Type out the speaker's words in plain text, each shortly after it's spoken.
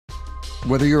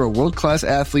Whether you're a world-class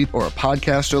athlete or a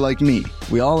podcaster like me,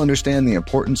 we all understand the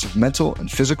importance of mental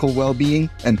and physical well-being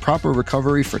and proper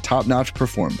recovery for top-notch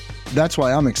performance. That's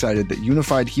why I'm excited that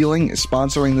Unified Healing is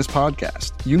sponsoring this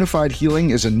podcast. Unified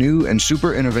Healing is a new and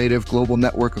super innovative global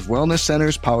network of wellness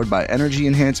centers powered by Energy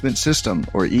Enhancement System,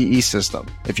 or EE System.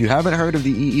 If you haven't heard of the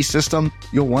EE System,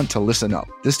 you'll want to listen up.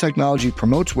 This technology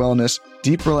promotes wellness,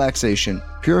 deep relaxation,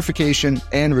 purification,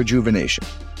 and rejuvenation.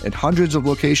 In hundreds of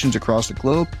locations across the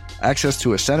globe, access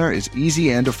to a center is easy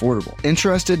and affordable.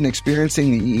 Interested in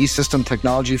experiencing the EE System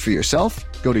technology for yourself?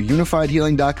 Go to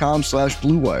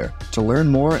unifiedhealing.com/bluewire to learn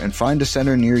more and find a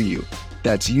center near you.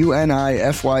 That's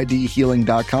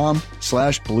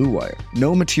unifydhealing.com/bluewire.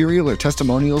 No material or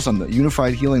testimonials on the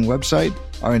Unified Healing website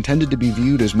are intended to be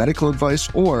viewed as medical advice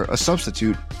or a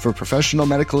substitute for professional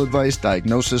medical advice,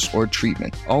 diagnosis, or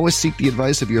treatment. Always seek the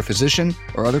advice of your physician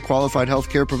or other qualified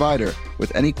healthcare provider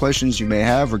with any questions you may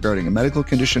have regarding a medical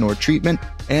condition or treatment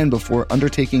and before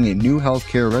undertaking a new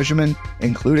healthcare regimen,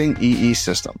 including EE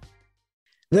System.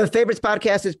 The Favorites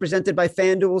podcast is presented by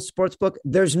FanDuel Sportsbook.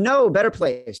 There's no better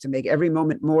place to make every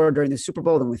moment more during the Super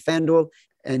Bowl than with FanDuel.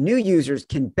 And new users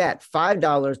can bet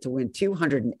 $5 to win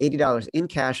 $280 in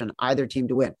cash on either team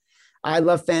to win. I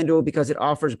love FanDuel because it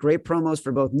offers great promos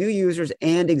for both new users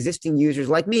and existing users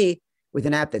like me with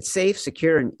an app that's safe,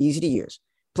 secure, and easy to use.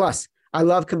 Plus, I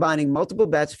love combining multiple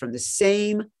bets from the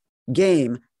same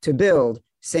game to build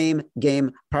same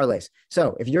game parlays.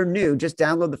 So if you're new, just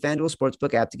download the FanDuel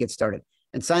Sportsbook app to get started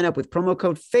and sign up with promo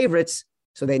code FAVORITES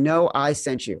so they know I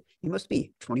sent you. You must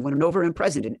be 21 and over and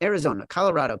present in Arizona,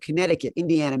 Colorado, Connecticut,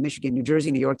 Indiana, Michigan, New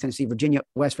Jersey, New York, Tennessee, Virginia,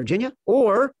 West Virginia,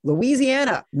 or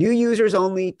Louisiana. New users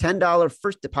only, $10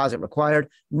 first deposit required.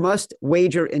 Must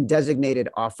wager in designated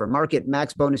offer market.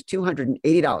 Max bonus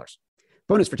 $280.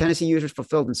 Bonus for Tennessee users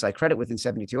fulfilled in site credit within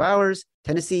 72 hours.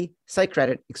 Tennessee site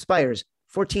credit expires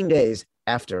 14 days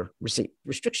after receipt.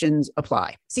 Restrictions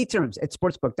apply. See terms at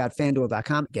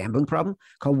sportsbook.fanduel.com. Gambling problem?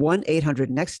 Call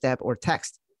 1-800-NEXT-STEP or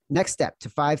text NEXT STEP to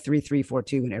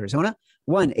 53342 in Arizona,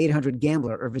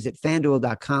 1-800-GAMBLER, or visit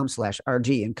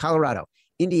fanduel.com/RG in Colorado,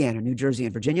 Indiana, New Jersey,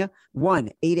 and Virginia,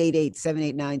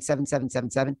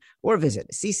 1-888-789-7777, or visit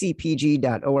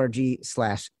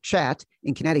ccpg.org/chat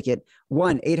in Connecticut,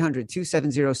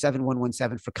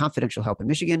 1-800-270-7117 for confidential help in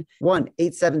Michigan,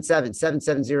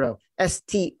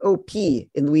 1-877-770-STOP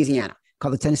in Louisiana.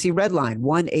 Call the Tennessee Red Line,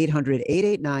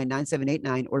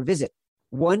 1-800-889-9789, or visit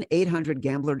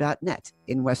 1-800-GAMBLER.net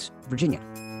in West Virginia.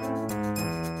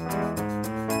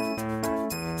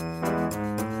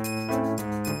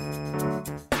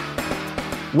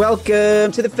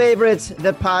 Welcome to The Favorites,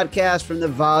 the podcast from the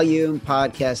Volume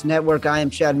Podcast Network. I am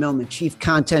Chad Millman, Chief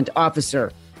Content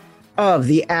Officer of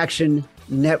the Action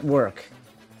Network.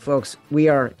 Folks, we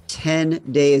are 10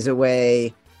 days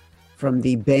away from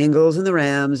the Bengals and the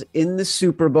Rams in the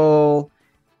Super Bowl.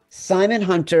 Simon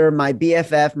Hunter, my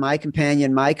BFF, my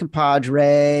companion, my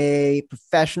compadre,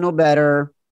 professional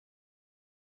bettor.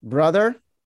 Brother,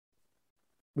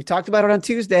 we talked about it on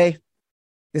Tuesday.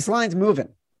 This line's moving.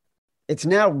 It's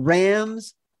now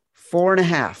Rams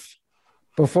 4.5.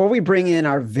 Before we bring in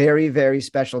our very, very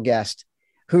special guest,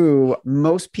 who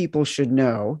most people should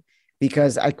know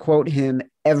because I quote him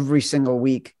every single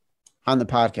week on the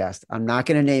podcast. I'm not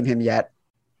going to name him yet.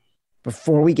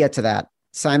 Before we get to that,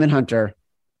 Simon Hunter,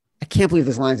 I can't believe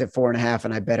this line's at 4.5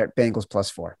 and I bet it Bengals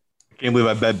 +4. I can't believe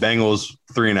I bet Bengals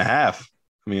 3.5.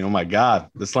 I mean, oh my God,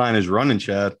 this line is running,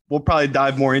 Chad. We'll probably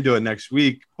dive more into it next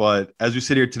week. But as we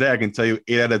sit here today, I can tell you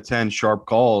 8 out of 10 sharp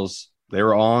calls, they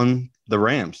were on the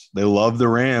Rams. They love the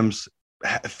Rams.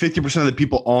 50% of the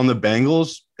people on the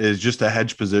Bengals is just a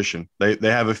hedge position. They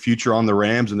have a future on the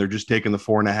Rams, and they're just taking the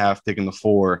 4.5, taking the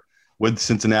 4 with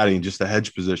Cincinnati in just a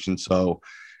hedge position. So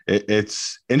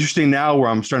it's interesting now where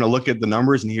I'm starting to look at the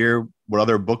numbers and hear what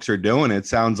other books are doing. It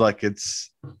sounds like it's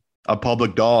a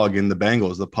public dog in the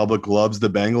Bengals. The public loves the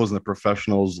Bengals and the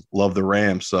professionals love the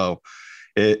Rams. So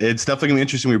it's definitely going to be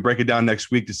interesting. We break it down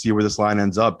next week to see where this line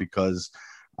ends up because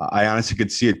I honestly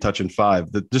could see it touching 5.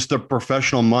 Just the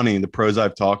professional money and the pros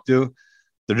I've talked to,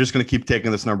 they're just going to keep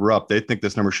taking this number up. They think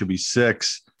this number should be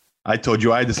 6. I told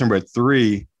you I had this number at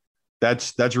 3.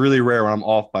 That's really rare when I'm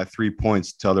off by 3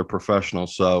 points to other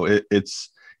professionals. So it's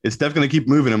definitely going to keep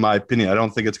moving in my opinion. I don't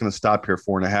think it's going to stop here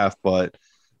 4.5, but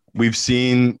we've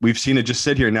seen it just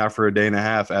sit here now for a day and a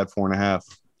half at 4.5.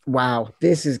 Wow.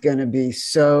 This is going to be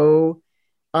so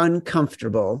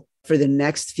uncomfortable for the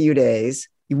next few days.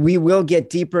 We will get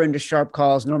deeper into sharp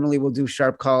calls. Normally we'll do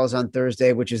sharp calls on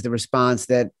Thursday, which is the response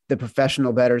that the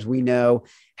professional bettors we know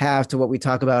have to what we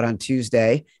talk about on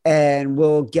Tuesday. And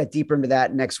we'll get deeper into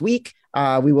that next week.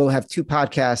 We will have 2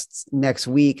 podcasts next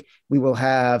week. We will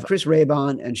have Chris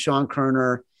Raybon and Sean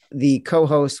Kerner, the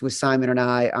co-host with Simon and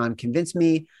I on Convince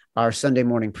Me, our Sunday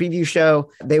morning preview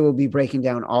show. They will be breaking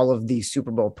down all of the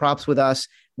Super Bowl props with us.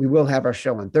 We will have our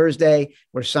show on Thursday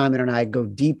where Simon and I go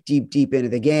deep into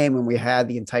the game, and we had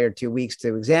the entire 2 weeks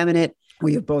to examine it.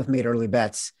 We have both made early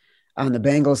bets on the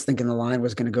Bengals, thinking the line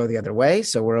was going to go the other way.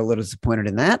 So we're a little disappointed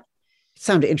in that. It's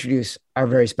time to introduce our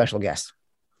very special guest.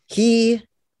 He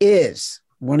is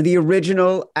one of the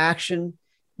original Action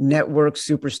Network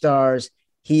superstars.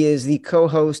 He is the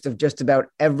co-host of just about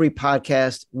every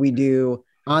podcast we do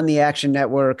on the Action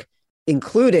Network,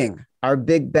 including our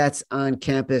Big Bets on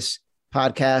Campus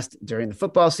podcast during the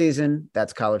football season.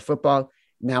 That's college football.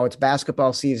 Now it's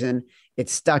basketball season.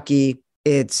 It's Stuckey.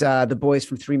 It's the boys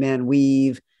from Three Man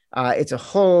Weave. It's a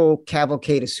whole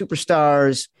cavalcade of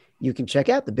superstars. You can check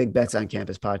out the Big Bets on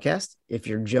Campus podcast if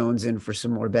you're jonesing for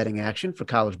some more betting action for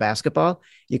college basketball.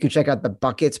 You can check out the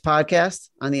Buckets podcast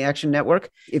on the Action Network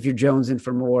if you're jonesing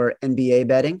for more NBA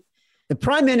betting. The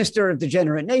Prime Minister of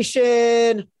Degenerate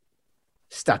Nation,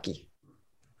 Stuckey.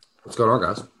 What's going on,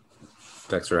 guys?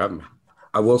 Thanks for having me.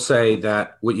 I will say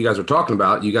that what you guys are talking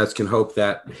about, you guys can hope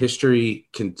that history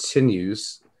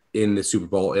continues in the Super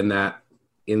Bowl, in that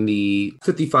in the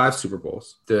 55 Super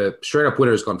Bowls, the straight up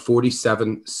winner has gone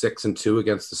 47-6-2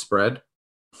 against the spread,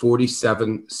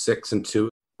 47-6-2.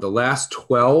 The last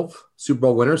 12 Super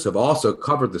Bowl winners have also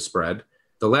covered the spread.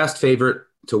 The last favorite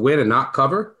to win and not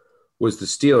cover was the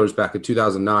Steelers back in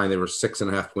 2009. They were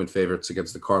 6.5 point favorites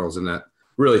against the Cardinals in that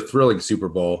really thrilling Super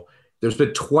Bowl. There's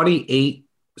been 28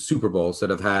 Super Bowls that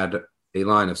have had a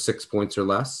line of 6 points or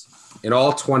less. In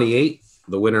all 28,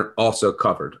 the winner also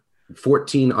covered.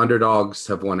 14 underdogs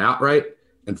have won outright,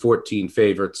 and 14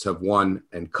 favorites have won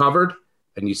and covered.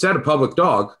 And you said a public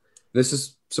dog. This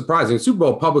is surprising. Super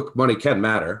Bowl public money can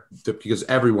matter because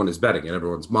everyone is betting it.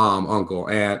 Everyone's mom, uncle,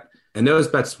 aunt. And those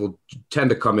bets will tend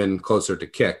to come in closer to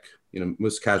kick. You know,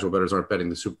 most casual bettors aren't betting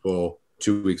the Super Bowl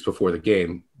 2 weeks before the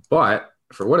game. But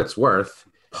for what it's worth,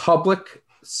 public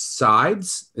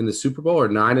sides in the Super Bowl are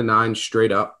 9-9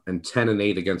 straight up and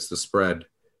 10-8 against the spread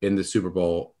in the Super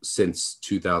Bowl since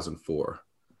 2004.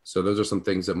 So those are some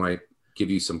things that might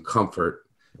give you some comfort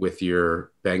with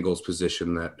your Bengals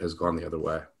position that has gone the other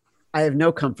way. I have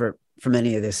no comfort from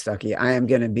any of this, Stuckey. I am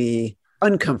going to be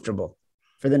uncomfortable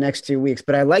for the next 2 weeks,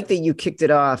 but I like that you kicked it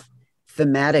off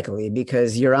thematically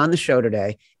because you're on the show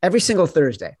today every single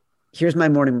Thursday. Here's my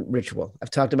morning ritual. I've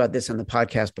talked about this on the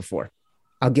podcast before.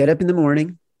 I'll get up in the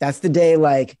morning. That's the day,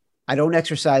 like, I don't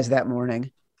exercise that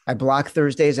morning. I block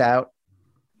Thursdays out.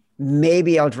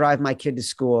 Maybe I'll drive my kid to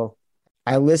school.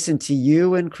 I listen to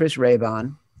you and Chris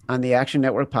Raybon on the Action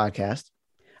Network podcast.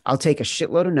 I'll take a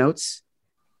shitload of notes,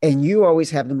 and you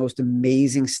always have the most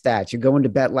amazing stats. You go into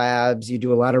Bet Labs, you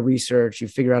do a lot of research, you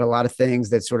figure out a lot of things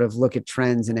that sort of look at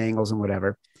trends and angles and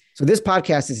whatever. So this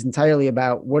podcast is entirely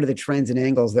about what are the trends and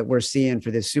angles that we're seeing for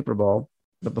this Super Bowl.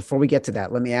 But before we get to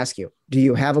that, let me ask you, do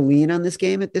you have a lean on this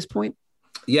game at this point?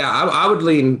 Yeah, I would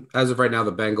lean, as of right now,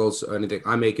 the Bengals. Anything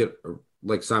I make it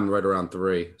like Simon right around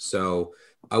 3. So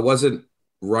I wasn't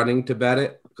running to bet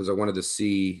it because I wanted to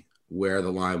see where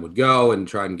the line would go and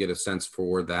try and get a sense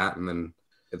for that. And then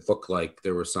it looked like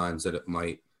there were signs that it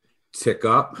might tick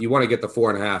up. You want to get the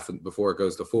 4.5 before it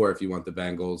goes to 4 if you want the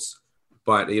Bengals.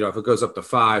 But, you know, if it goes up to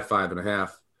 5,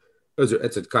 5.5,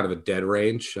 it's a kind of a dead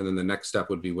range. And then the next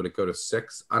step would be, would it go to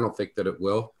 6? I don't think that it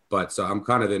will. But so I'm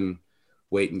kind of in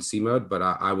wait and see mode. But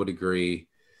I would agree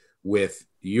with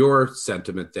your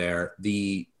sentiment there.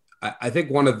 I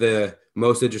think one of the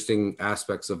most interesting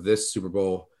aspects of this Super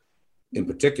Bowl in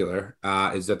particular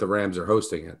is that the Rams are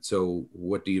hosting it. So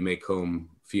what do you make home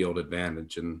field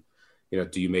advantage? And, you know,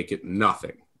 do you make it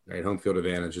nothing? Right? Home field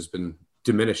advantage has been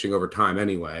diminishing over time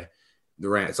anyway.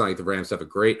 It's not like the Rams have a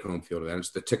great home field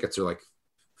advantage. The tickets are like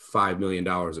 $5 million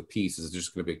a piece. It's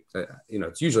just going to be, you know,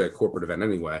 it's usually a corporate event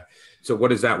anyway. So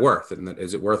what is that worth? And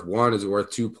is it worth 1? Is it worth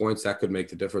 2 points? That could make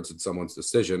the difference in someone's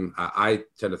decision. I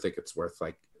tend to think it's worth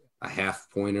like a half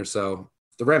point or so.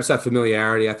 The Rams have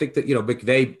familiarity. I think that, you know,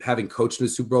 McVay having coached in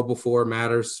the Super Bowl before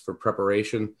matters for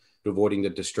preparation, avoiding the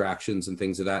distractions and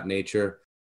things of that nature.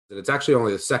 And it's actually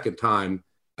only the second time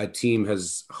a team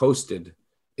has hosted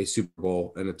a Super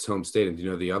Bowl in its home stadium. Do you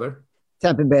know the other?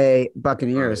 Tampa Bay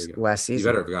Buccaneers last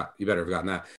season. You better have gotten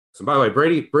that. So by the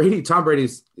way, Tom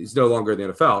Brady's no longer in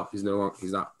the NFL.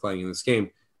 He's not playing in this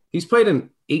game. He's played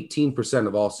in 18%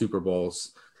 of all Super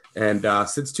Bowls. And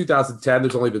since 2010,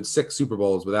 there's only been 6 Super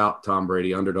Bowls without Tom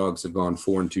Brady. Underdogs have gone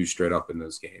 4-2 straight up in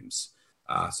those games.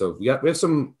 So we have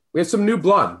some new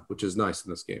blood, which is nice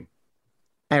in this game.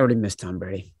 I already missed Tom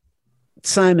Brady.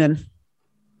 Simon,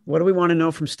 what do we want to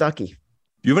know from Stuckey?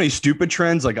 Do you have any stupid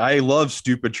trends? Like, I love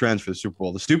stupid trends for the Super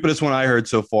Bowl. The stupidest one I heard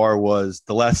so far was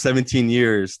the last 17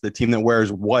 years, the team that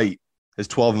wears white is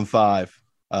 12-5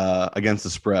 against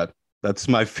the spread. That's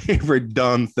my favorite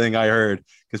dumb thing I heard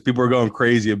because people are going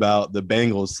crazy about the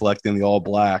Bengals selecting the All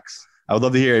Blacks. I would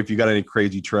love to hear if you got any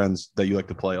crazy trends that you like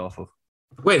to play off of.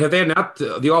 Wait, have they announced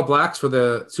the All Blacks for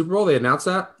the Super Bowl? They announced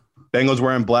that? Bengals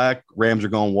wearing black, Rams are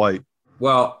going white.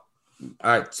 Well,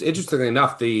 interestingly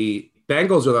enough, the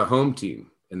Bengals are the home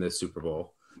team in this Super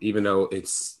Bowl, even though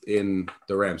it's in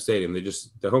the Rams Stadium.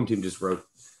 The home team just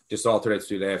alternates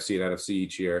through the AFC and NFC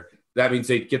each year. That means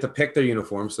they get to pick their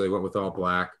uniform, so they went with all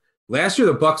black. Last year,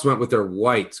 the Bucs went with their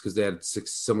whites because they had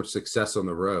so much success on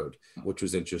the road, which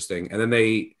was interesting. And then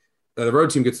the road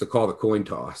team gets to call the coin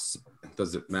toss.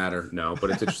 Does it matter? No,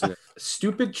 but it's interesting.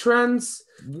 Stupid trends.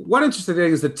 One interesting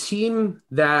thing is the team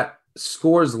that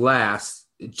scores last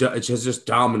has just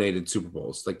dominated Super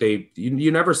Bowls. Like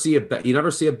you never see a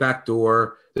back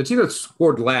door. The team that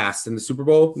scored last in the Super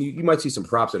Bowl, you might see some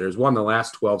props there. Has won the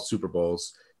last 12 Super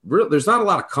Bowls. There's not a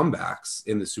lot of comebacks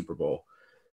in the Super Bowl.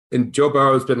 And Joe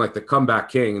Burrow has been like the comeback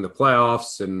king in the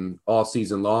playoffs and all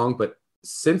season long. But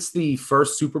since the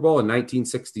first Super Bowl in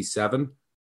 1967,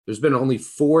 there's been only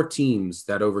 4 teams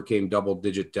that overcame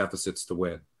double-digit deficits to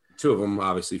win. 2 of them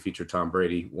obviously feature Tom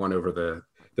Brady, one over the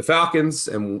Falcons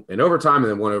and in overtime,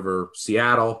 and then one over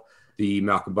Seattle, the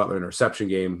Malcolm Butler interception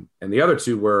game. And the other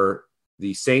 2 were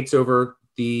the Saints over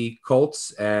the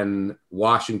Colts and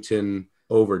Washington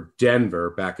over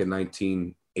Denver back in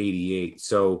 1988.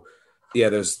 So, yeah,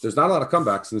 there's not a lot of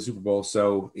comebacks in the Super Bowl.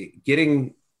 So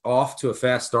getting off to a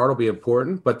fast start will be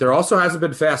important, but there also hasn't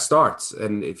been fast starts.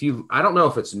 And I don't know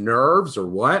if it's nerves or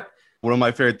what. One of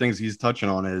my favorite things he's touching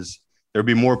on is there'd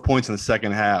be more points in the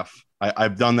second half.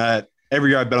 I've done that every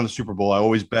year I bet on the Super Bowl. I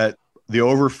always bet the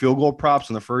over field goal props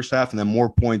in the first half and then more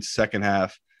points second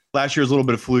half. Last year was a little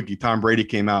bit of fluky. Tom Brady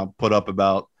came out, put up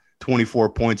about 24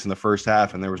 points in the first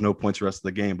half, and there was no points the rest of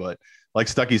the game. But like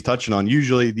Stucky's touching on,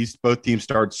 usually both teams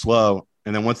start slow,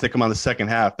 and then once they come on the second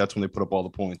half, that's when they put up all the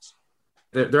points.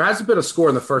 There hasn't been a score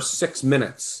in the first 6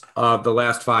 minutes of the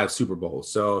last 5 Super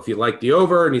Bowls. So if you like the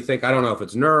over and you think, I don't know if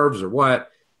it's nerves or what,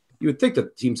 you would think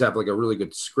that teams have like a really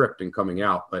good script in coming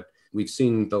out. But we've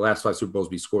seen the last 5 Super Bowls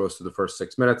be scoreless to the first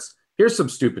 6 minutes. Here's some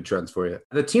stupid trends for you.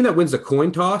 The team that wins the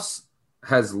coin toss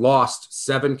has lost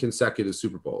 7 consecutive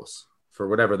Super Bowls for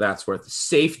whatever that's worth.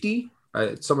 Safety,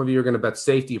 some of you are going to bet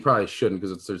safety. You probably shouldn't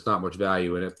because there's not much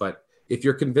value in it. But if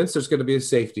you're convinced there's going to be a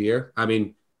safety here, I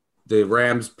mean, the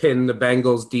Rams pin the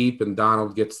Bengals deep and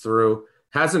Donald gets through.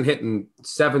 Hasn't hit in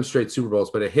 7 straight Super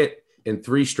Bowls, but it hit in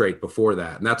 3 straight before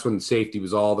that. And that's when safety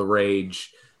was all the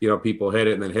rage. You know, people hit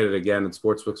it and then hit it again, and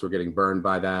sportsbooks were getting burned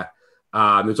by that.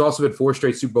 There's also been 4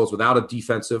 straight Super Bowls without a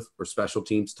defensive or special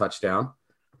teams touchdown.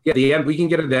 Yeah, the end, we can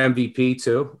get into MVP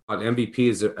too. MVP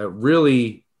is a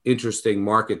really interesting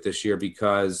market this year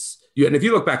because and if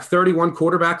you look back, 31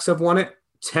 quarterbacks have won it,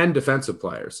 10 defensive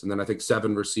players, and then I think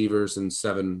 7 receivers and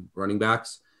 7 running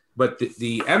backs. But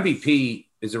the MVP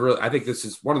is I think this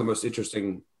is one of the most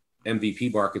interesting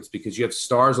MVP markets because you have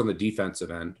stars on the defensive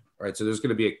end, right? So you're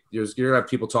going to have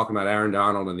people talking about Aaron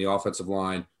Donald and the offensive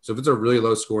line. So if it's a really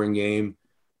low scoring game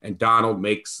and Donald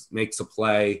makes a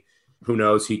play, who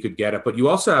knows, he could get it. But you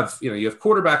also have, you have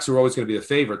quarterbacks who are always going to be the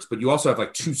favorites, but you also have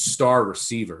like 2 star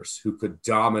receivers who could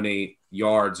dominate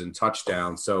yards and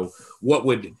touchdowns. So what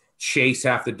would Chase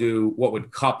have to do? What would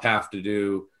Kupp have to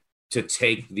do to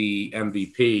take the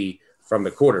MVP from the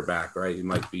quarterback, right? It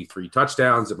might be 3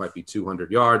 touchdowns. It might be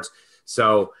 200 yards.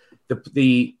 So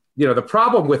the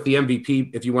problem with the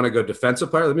MVP, if you want to go defensive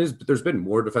player, I mean, there's been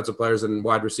more defensive players than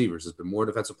wide receivers. There's been more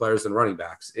defensive players than running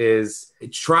backs. Is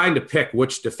trying to pick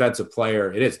which defensive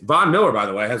player it is. Von Miller, by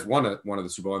the way, has won one of the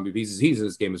Super Bowl MVPs. He's in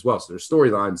this game as well. So there's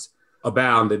storylines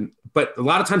abound. But a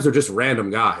lot of times they're just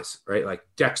random guys, right? Like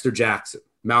Dexter Jackson,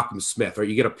 Malcolm Smith, or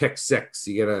you get a pick 6,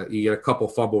 you get a couple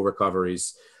fumble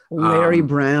recoveries. Larry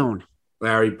Brown.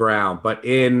 But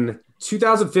in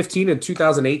 2015 and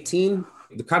 2018,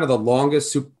 the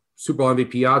longest Super Bowl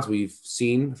MVP odds we've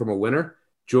seen from a winner,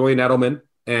 Julian Edelman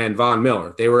and Von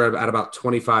Miller. They were at about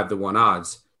 25-1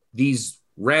 odds. These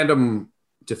random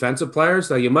defensive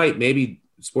players, now maybe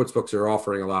sportsbooks are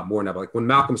offering a lot more now, but like when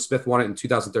Malcolm Smith won it in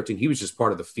 2013, he was just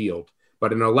part of the field.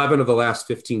 But in 11 of the last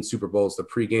 15 Super Bowls, the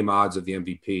pregame odds of the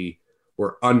MVP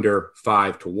were under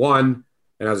 5-1.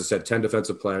 And as I said, 10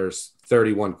 defensive players,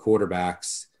 31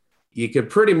 quarterbacks. You could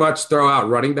pretty much throw out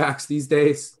running backs these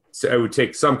days. So it would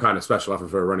take some kind of special effort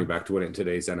for a running back to win it in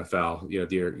today's NFL.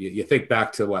 You think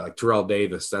back to like Terrell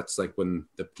Davis. That's like when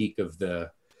the peak of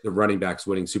the running backs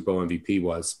winning Super Bowl MVP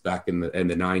was back in the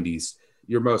 90s.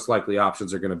 Your most likely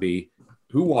options are going to be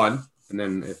who won, And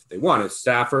then if they won, it's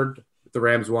Stafford, if the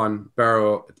Rams won,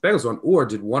 Burrow, if the Bengals won, or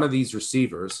did one of these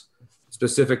receivers,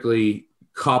 specifically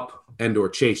Kupp and or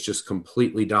Chase, just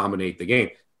completely dominate the game?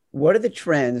 What are the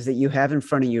trends that you have in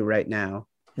front of you right now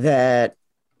that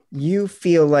you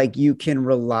feel like you can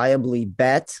reliably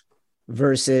bet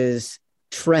versus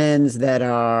trends that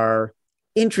are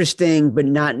interesting but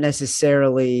not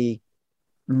necessarily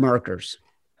markers?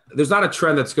 There's not a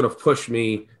trend that's going to push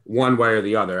me one way or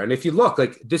the other. And if you look,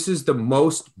 like, this is the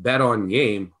most bet on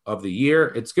game of the year.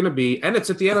 It's going to be, and it's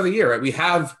at the end of the year, right? We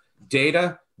have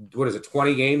data. What is it?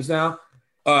 20 games now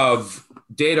of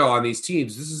data on these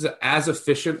teams. This is as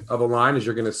efficient of a line as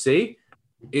you're going to see.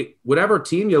 Whatever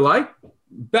team you like,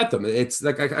 bet them. It's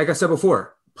like I said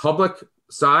before, public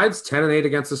sides 10-8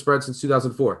 against the spread since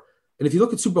 2004. And if you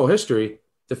look at Super Bowl history,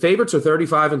 the favorites are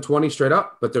 35-20 straight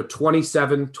up, but they're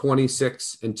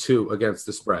 27-26-2 against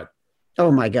the spread. Oh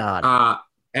my God.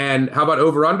 And how about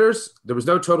over-unders? There was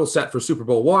no total set for Super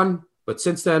Bowl one, but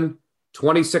since then,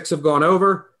 26 have gone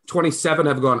over, 27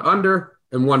 have gone under,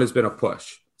 and one has been a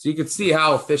push. So you can see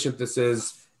how efficient this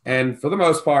is. And for the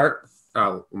most part,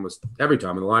 almost every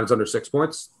time when the line is under 6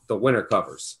 points, the winner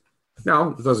covers.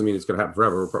 Now, it doesn't mean it's going to happen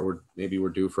forever. Maybe we're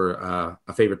due for a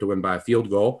favorite to win by a field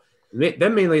goal.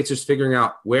 Then mainly it's just figuring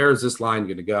out where is this line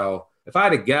going to go. If I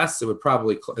had to guess, it's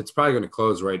probably going to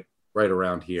close right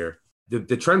around here.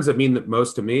 The trends that mean the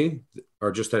most to me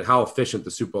are just at how efficient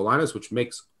the Super Bowl line is, which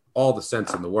makes all the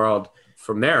sense in the world.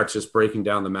 From there, it's just breaking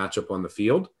down the matchup on the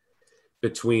field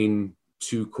between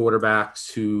two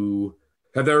quarterbacks who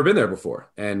have never been there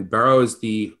before. And Burrow is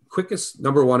the quickest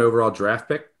number one overall draft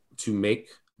pick to make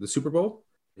the Super Bowl.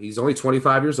 He's only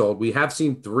 25 years old. We have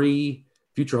seen 3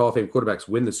 future Hall of Fame quarterbacks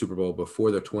win the Super Bowl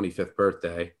before their 25th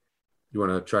birthday. You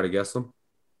want to try to guess them?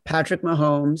 Patrick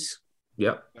Mahomes.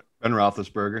 Yep. Ben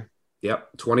Roethlisberger.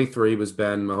 Yep. 23 was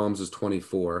Ben. Mahomes is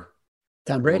 24.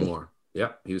 Tom Brady. One more.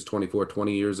 Yep. He was 24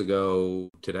 20 years ago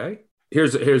today.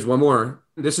 Here's one more.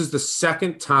 This is the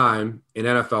second time in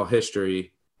NFL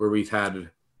history where we've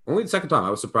had, only the second time, I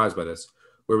was surprised by this,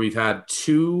 where we've had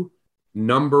 2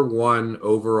 number 1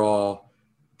 overall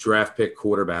draft pick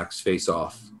quarterbacks face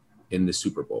off in the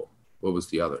Super Bowl. What was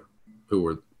the other? Who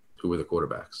were the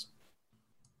quarterbacks?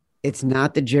 It's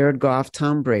not the Jared Goff,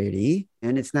 Tom Brady,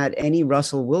 and it's not any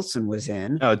Russell Wilson was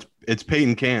in. No, it's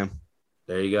Peyton Cam.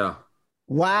 There you go.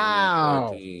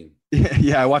 Wow.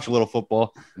 Yeah, I watch a little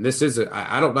football. And this is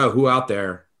I don't know who out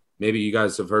there, maybe you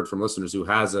guys have heard from listeners, who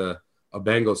has a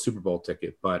Bengals Super Bowl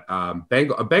ticket, but a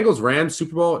Bengals Rams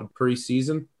Super Bowl in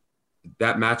preseason,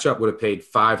 that matchup would have paid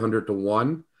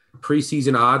 500-1.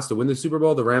 Preseason odds to win the Super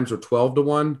Bowl, the Rams were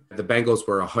 12-1. The Bengals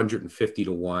were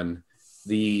 150-1.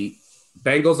 The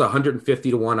Bengals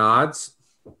 150-1 odds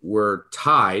were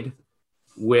tied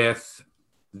with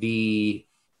the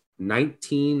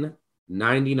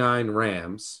 1999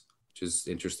 Rams, which is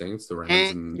interesting. It's the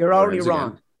Rams. And you're already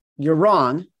wrong. Again. You're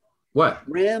wrong. What?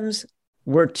 Rams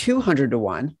were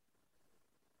 200-1.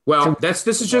 Well, this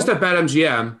is just at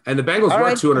BetMGM, and the Bengals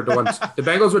were 200-1. The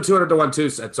Bengals were 200-1 too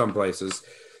at some places.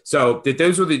 So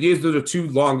those were the 2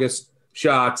 longest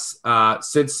shots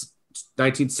since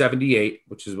 1978,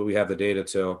 which is what we have the data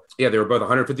to. Yeah, they were both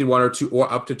 151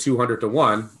 or up to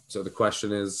 200-1. So the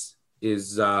question is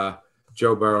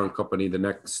Joe Burrow and company the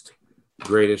next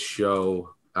greatest show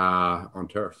on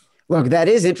turf? Look, that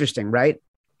is interesting, right?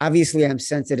 Obviously, I'm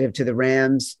sensitive to the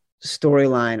Rams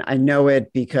storyline. I know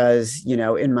it because,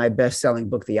 in my best-selling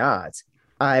book, The Odds,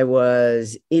 I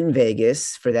was in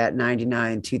Vegas for that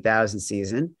 99-2000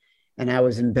 season, and I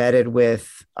was embedded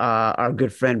with our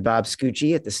good friend Bob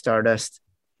Scucci at the Stardust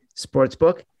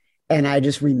Sportsbook. And I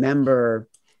just remember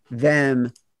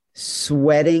them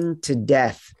sweating to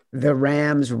death the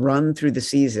Rams run through the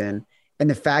season, and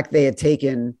the fact they had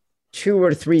taken 2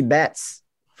 or 3 bets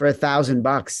for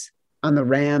 $1,000 on the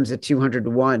Rams at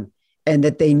 200-1, and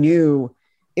that they knew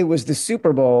it was the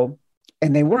Super Bowl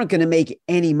and they weren't going to make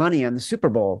any money on the Super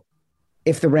Bowl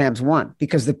if the Rams won,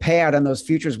 because the payout on those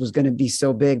futures was going to be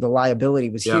so big. The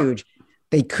liability was huge.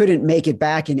 They couldn't make it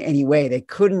back in any way. They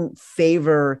couldn't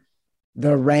favor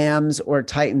the Rams or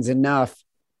Titans enough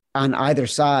on either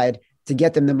side to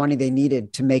get them the money they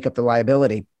needed to make up the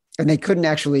liability. And they couldn't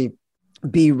actually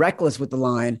be reckless with the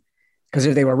line, because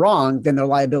if they were wrong, then their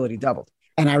liability doubled.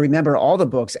 And I remember all the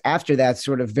books after that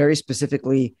sort of very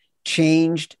specifically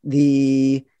changed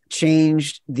the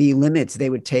limits they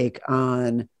would take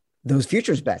on those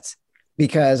futures bets,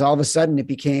 because all of a sudden it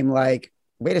became like,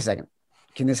 wait a second,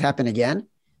 can this happen again?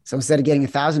 So instead of getting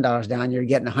 $1,000 down, you're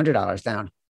getting $100 down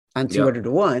on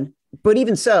 200-1. But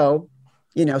even so,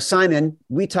 Simon,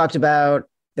 we talked about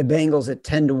the Bengals at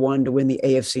 10-1 to win the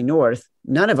AFC North.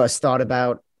 None of us thought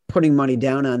about putting money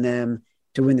down on them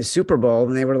to win the Super Bowl,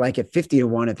 and they were like at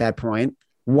 50-1 at that point.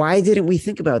 Why didn't we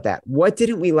think about that? What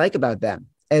didn't we like about them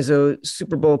as a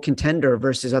Super Bowl contender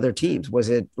versus other teams? Was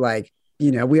it like,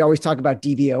 we always talk about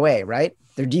DVOA, right?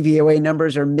 Their DVOA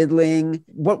numbers are middling.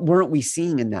 What weren't we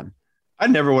seeing in them? I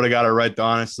never would have got it right, though,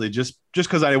 honestly, just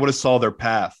because I would have saw their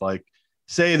path. Like,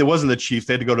 say there wasn't the Chiefs,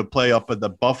 they had to go to play up at the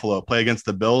Buffalo, play against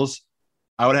the Bills.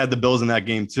 I would have had the Bills in that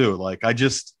game too. Like,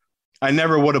 I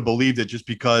never would have believed it, just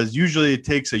because usually it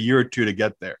takes a year or two to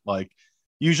get there. Like,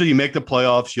 usually you make the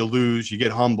playoffs, you lose, you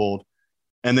get humbled,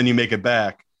 and then you make it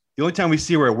back. The only time we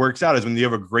see where it works out is when you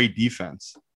have a great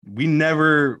defense. We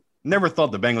never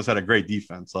thought the Bengals had a great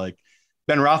defense. Like,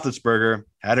 Ben Roethlisberger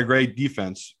had a great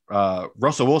defense.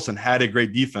 Russell Wilson had a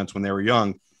great defense when they were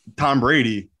young. Tom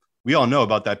Brady, we all know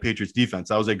about that Patriots defense.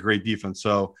 That was a great defense.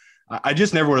 So I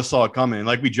just never would have saw it coming.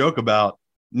 Like we joke about,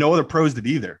 no other pros did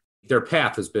either. Their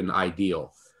path has been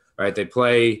ideal, right? They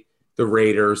play the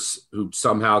Raiders, who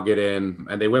somehow get in,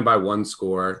 and they win by one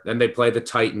score. Then they play the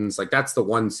Titans. Like, that's the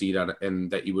one seed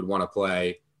and that you would want to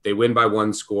play. They win by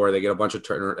one score. They get a bunch of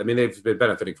turnovers. I mean, they've been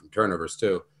benefiting from turnovers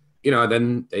too.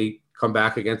 Then they come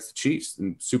back against the Chiefs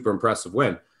and super impressive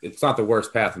win. It's not the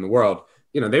worst path in the world.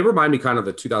 They remind me kind of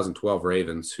the 2012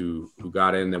 Ravens who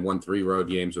got in and won 3 road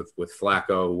games with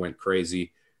Flacco, who went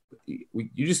crazy.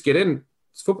 You just get in.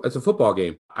 It's a football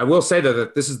game. I will say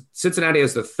that Cincinnati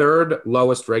has the 3rd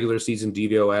lowest regular season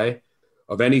DVOA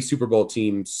of any Super Bowl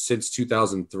team since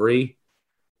 2003.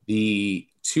 The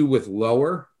 2 with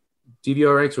lower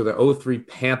DVOA ranks were the 2003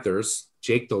 Panthers,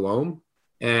 Jake Delhomme,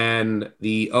 and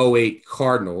the 2008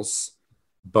 Cardinals.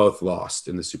 Both lost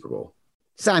in the Super Bowl.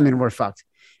 Simon, we're fucked.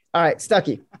 All right,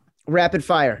 Stuckey, rapid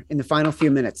fire in the final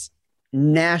few minutes.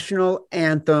 National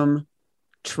anthem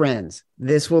trends.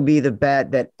 This will be the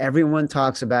bet that everyone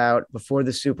talks about before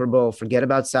the Super Bowl. Forget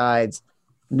about sides.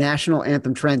 National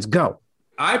anthem trends. Go.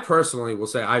 I personally will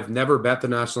say I've never bet the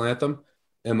national anthem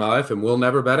in my life and will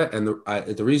never bet it. And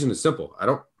the reason is simple. I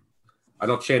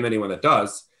don't shame anyone that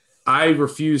does. I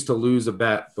refuse to lose a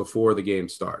bet before the game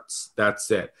starts. That's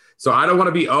it. So I don't want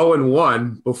to be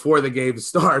 0-1 before the game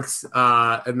starts.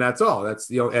 And that's all. That's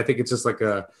I think it's just like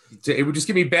it would just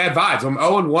give me bad vibes. I'm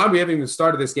 0-1. We haven't even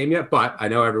started this game yet, but I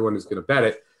know everyone is going to bet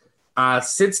it.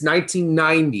 Since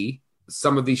 1990,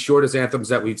 some of the shortest anthems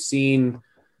that we've seen,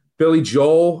 Billy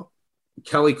Joel,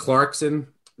 Kelly Clarkson,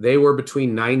 they were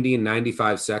between 90 and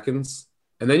 95 seconds.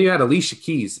 And then you had Alicia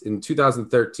Keys in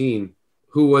 2013,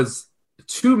 who was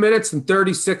 2 minutes and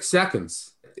 36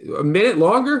 seconds, a minute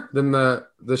longer than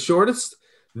the shortest.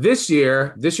 This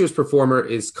year's performer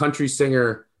is country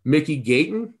singer Mickey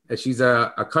Gayton, and she's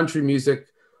a country music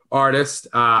artist.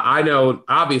 I know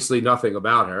obviously nothing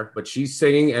about her, but she's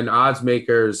singing, and odds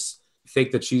makers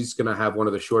think that she's going to have one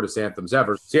of the shortest anthems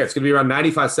ever. So yeah, it's going to be around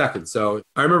 95 seconds. So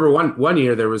I remember one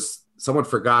year there was someone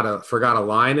forgot a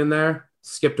line in there,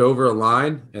 skipped over a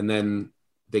line, and then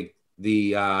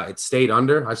it stayed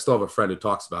under. I still have a friend who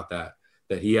talks about that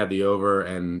he had the over,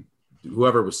 and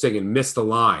whoever was singing missed the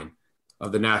line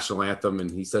of the national anthem, and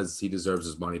he says he deserves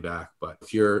his money back. But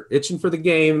if you're itching for the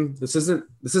game, this isn't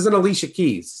Alicia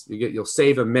Keys. You'll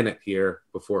save a minute here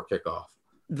before kickoff.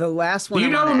 The last one. Do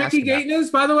you know who Mickey Gayton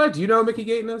is, by the way? Do you know who Mickey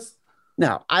Gayton is?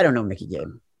 No, I don't know Mickey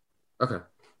Gayton. Okay,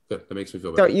 good. That makes me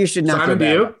feel better. So you should not. Simon, do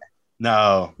you?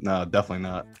 No, definitely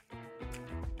not.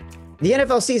 The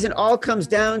NFL season all comes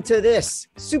down to this.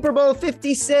 Super Bowl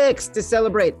 56 to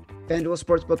celebrate. FanDuel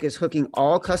Sportsbook is hooking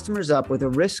all customers up with a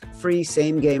risk-free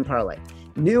same-game parlay.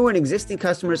 New and existing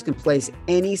customers can place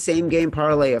any same-game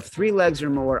parlay of 3 legs or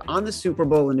more on the Super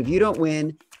Bowl, and if you don't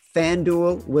win,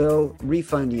 FanDuel will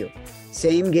refund you.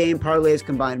 Same-game parlays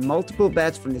combine multiple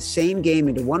bets from the same game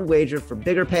into one wager for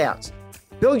bigger payouts.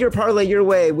 Build your parlay your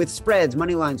way with spreads,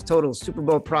 money lines, totals, Super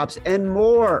Bowl props, and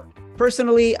more.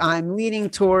 Personally, I'm leaning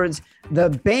towards the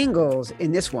Bengals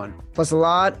in this one, plus a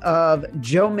lot of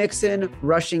Joe Mixon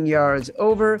rushing yards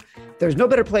over. There's no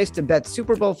better place to bet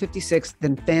Super Bowl 56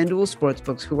 than FanDuel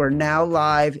Sportsbooks, who are now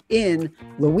live in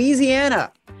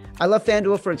Louisiana. I love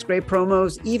FanDuel for its great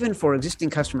promos, even for existing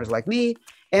customers like me,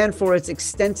 and for its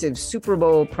extensive Super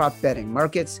Bowl prop betting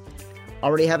markets.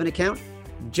 Already have an account?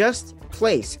 Just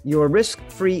place your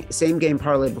risk-free same-game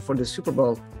parlay before the Super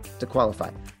Bowl to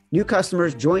qualify. New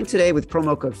customers join today with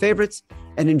promo code favorites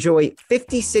and enjoy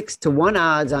 56-1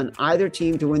 odds on either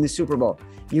team to win the Super Bowl.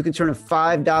 You can turn a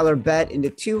 $5 bet into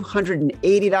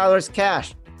 $280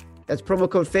 cash. That's promo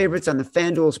code favorites on the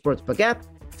FanDuel Sportsbook app.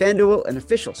 FanDuel, an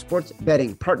official sports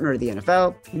betting partner of the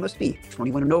NFL. You must be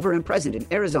 21 and over and present in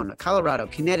Arizona, Colorado,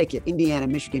 Connecticut, Indiana,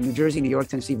 Michigan, New Jersey, New York,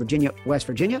 Tennessee, Virginia, West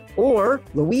Virginia, or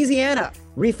Louisiana.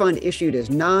 Refund issued as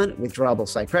non-withdrawable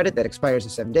site credit that expires in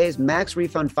 7 days. Max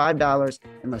refund $5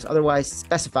 unless otherwise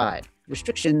specified.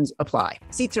 Restrictions apply.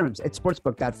 See terms at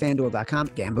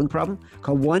sportsbook.fanduel.com. Gambling problem?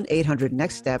 Call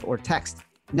 1-800-NEXT-STEP or text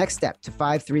NEXT STEP to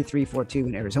 53342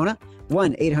 in Arizona,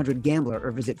 1-800-GAMBLER,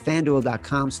 or visit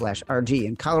fanduel.com/RG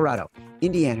in Colorado,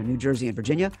 Indiana, New Jersey, and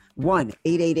Virginia,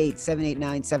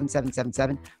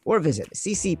 1-888-789-7777, or visit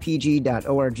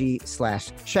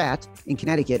ccpg.org/chat in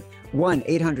Connecticut,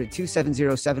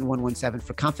 1-800-270-7117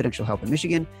 for confidential help in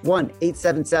Michigan,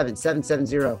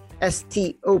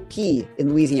 1-877-770-STOP in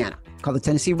Louisiana. Call the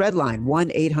Tennessee Red Line,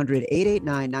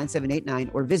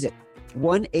 1-800-889-9789, or visit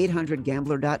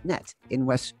 1-800-GAMBLER.net in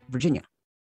West Virginia.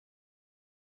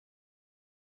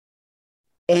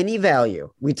 Any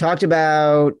value. We talked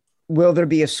about, will there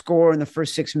be a score in the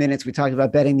first 6 minutes? We talked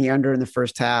about betting the under in the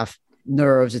first half,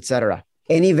 nerves, etc.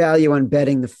 Any value on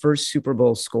betting the first Super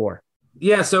Bowl score?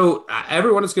 Yeah, so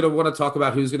everyone is going to want to talk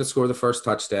about who's going to score the first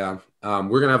touchdown.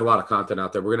 We're going to have a lot of content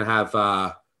out there. We're going to have,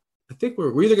 I think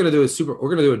we're either going to do we're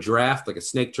going to do a draft, like a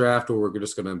snake draft, or we're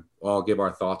just going to all give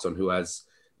our thoughts on who has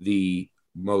the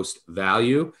most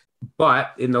value.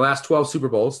 But in the last 12 Super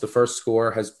Bowls, the first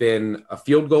score has been a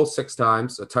field goal 6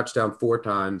 times, a touchdown 4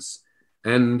 times,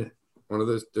 and one of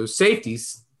those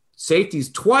safeties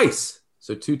twice.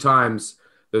 So 2 times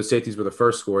those safeties were the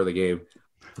first score of the game.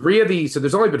 3 of these, so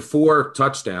there's only been 4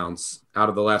 touchdowns out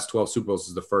of the last 12 Super Bowls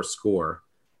is the first score.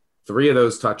 3 of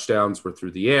those touchdowns were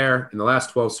through the air. In the last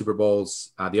 12 Super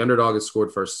Bowls, the underdog has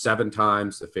scored first 7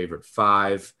 times, the favorite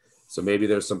 5. So maybe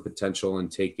there's some potential in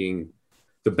taking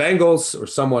the Bengals or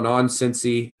someone on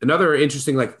Cincy. Another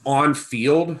interesting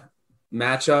on-field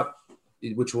matchup,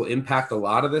 which will impact a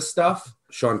lot of this stuff.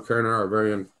 Sean Kerner, our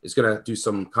very own, is going to do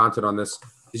some content on this,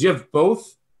 is you have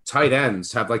both tight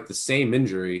ends have the same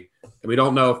injury, and we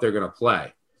don't know if they're going to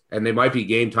play. And they might be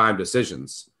game-time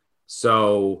decisions.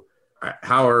 So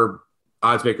how are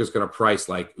odds makers going to price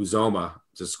Uzomah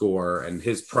to score and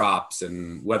his props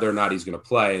and whether or not he's going to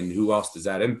play and who else does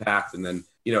that impact? And then,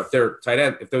 if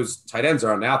those tight ends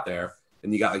aren't out there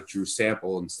and you got Drew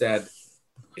Sample instead,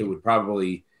 it would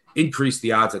probably increase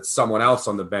the odds that someone else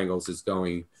on the Bengals is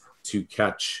going to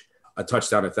catch a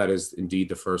touchdown if that is indeed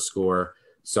the first score.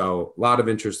 So a lot of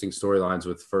interesting storylines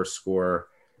with first score.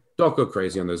 Don't go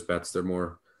crazy on those bets. They're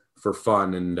more for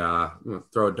fun, and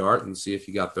throw a dart and see if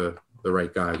you got the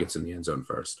right guy gets in the end zone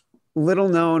first. Little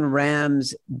known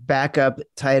Rams backup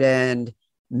tight end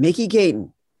Mickey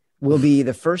Gayton will be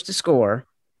the first to score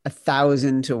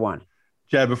 1,000 to 1.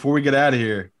 Chad, before we get out of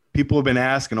here, people have been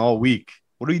asking all week,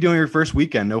 what are you doing your first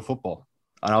weekend? No football.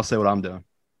 And I'll say what I'm doing.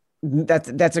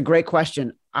 That's a great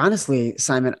question. Honestly,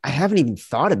 Simon, I haven't even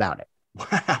thought about it.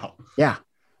 Wow. Yeah.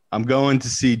 I'm going to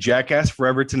see Jackass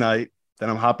Forever tonight. Then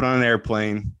I'm hopping on an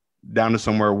airplane down to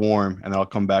somewhere warm, and then I'll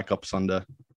come back up Sunday.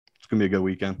 It's going to be a good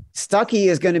weekend. Stuckey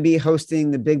is going to be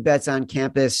hosting the Big Bets on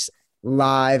Campus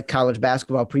live college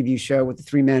basketball preview show with the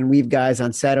 3-man weave guys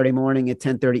on Saturday morning at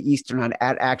 10:30 Eastern on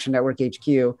 @Action Network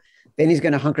HQ. Then he's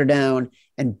going to hunker down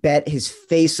and bet his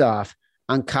face off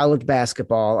on college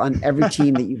basketball on every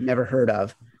team that you've never heard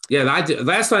of. Yeah,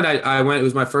 last night I went. It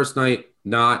was my first night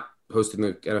not hosting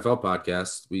the NFL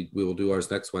podcast. We will do ours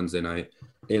next Wednesday night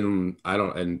and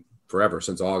forever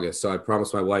since August. So I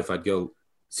promised my wife I'd go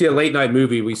see a late night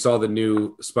movie. We saw the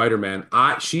new Spider-Man.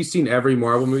 She's seen every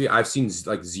Marvel movie. I've seen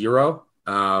 0,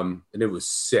 and it was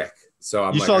sick.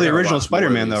 So you saw the original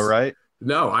Spider-Man though, right?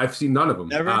 No, I've seen none of them.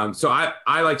 Never? So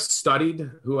I studied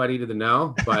who I needed to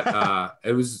know, but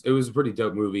it was a pretty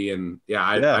dope movie. And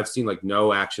I've seen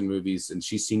no action movies, and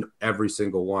she's seen every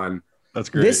single one. That's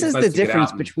great. This is the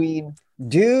difference between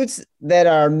dudes that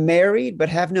are married but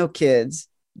have no kids,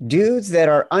 dudes that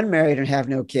are unmarried and have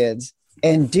no kids,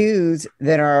 and dudes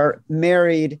that are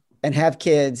married and have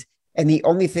kids, and the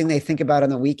only thing they think about on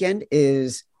the weekend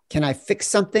is, can I fix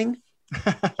something?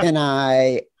 Can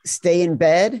I stay in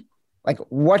bed?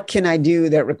 What can I do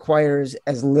that requires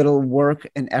as little work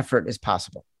and effort as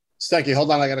possible? Stuckey, hold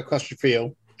on. I got a question for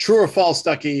you. True or false,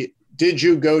 Stuckey, did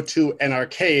you go to an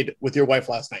arcade with your wife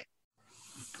last night?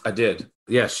 I did.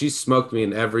 Yeah, she smoked me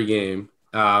in every game.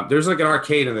 There's an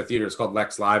arcade in the theater. It's called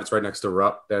Lex Live. It's right next to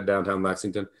Rupp, downtown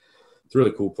Lexington. It's a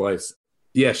really cool place.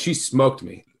 Yeah, she smoked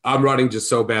me. I'm running just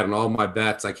so bad on all my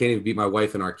bets. I can't even beat my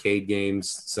wife in arcade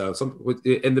games. So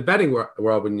in the betting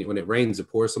world, when it rains, it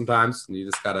pours sometimes, and you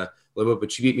just got to live with it.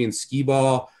 But she beat me in skee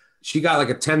ball. She got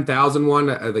a 10,000 one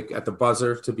at the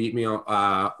buzzer to beat me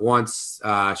once.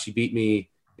 She beat me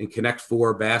in Connect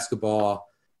 4 basketball.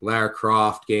 Lara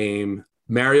Croft game,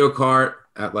 Mario Kart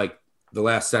at like the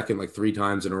last second, like 3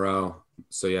 times in a row.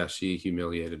 So yeah, she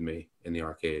humiliated me in the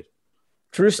arcade.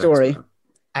 True story.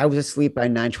 I was asleep by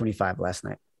 9:25 last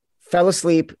night. Fell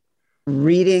asleep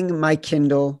reading my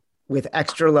Kindle with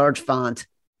extra large font.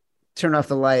 Turned off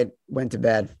the light, went to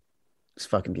bed. It's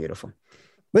fucking beautiful.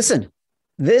 Listen,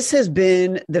 this has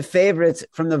been the favorites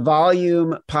from the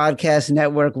Volume Podcast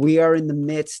Network. We are in the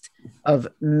midst of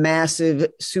massive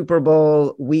Super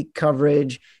Bowl week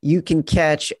coverage. You can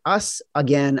catch us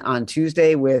again on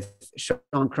Tuesday with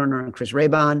Sean Kerner and Chris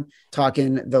Raybon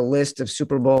talking the list of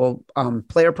Super Bowl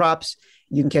player props.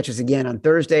 You can catch us again on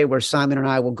Thursday where Simon and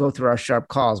I will go through our sharp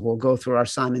calls. We'll go through our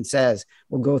Simon Says.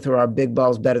 We'll go through our Big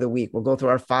Balls Bet of the Week. We'll go through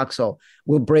our Foxhole.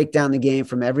 We'll break down the game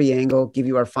from every angle, give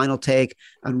you our final take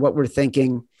on what we're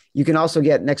thinking. You can also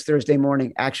get next Thursday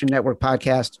morning Action Network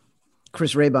podcast,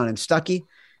 Chris Raybon and Stuckey,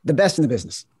 the best in the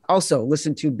business. Also,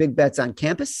 listen to Big Bets on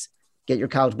Campus. Get your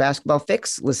college basketball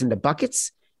fix. Listen to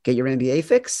Buckets. Get your NBA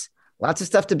fix. Lots of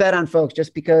stuff to bet on, folks,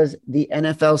 just because the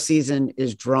NFL season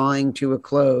is drawing to a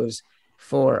close.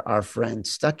 For our friend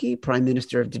Stuckey, Prime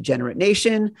Minister of Degenerate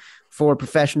Nation, for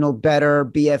professional bettor,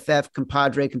 BFF,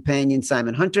 compadre, companion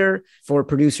Simon Hunter, for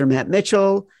producer Matt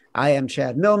Mitchell. I am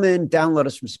Chad Millman. Download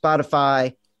us from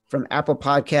Spotify, from Apple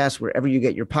Podcasts, wherever you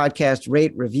get your podcast.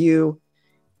 Rate, review.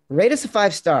 Rate us a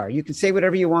 5-star. You can say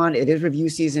whatever you want. It is review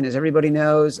season, as everybody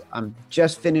knows. I'm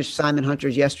just finished Simon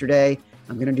Hunter's yesterday.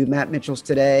 I'm going to do Matt Mitchell's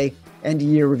today. End of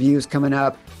year reviews coming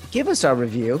up. Give us our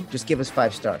review. Just give us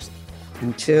 5 stars.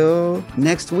 Until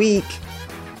next week,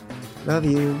 love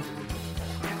you.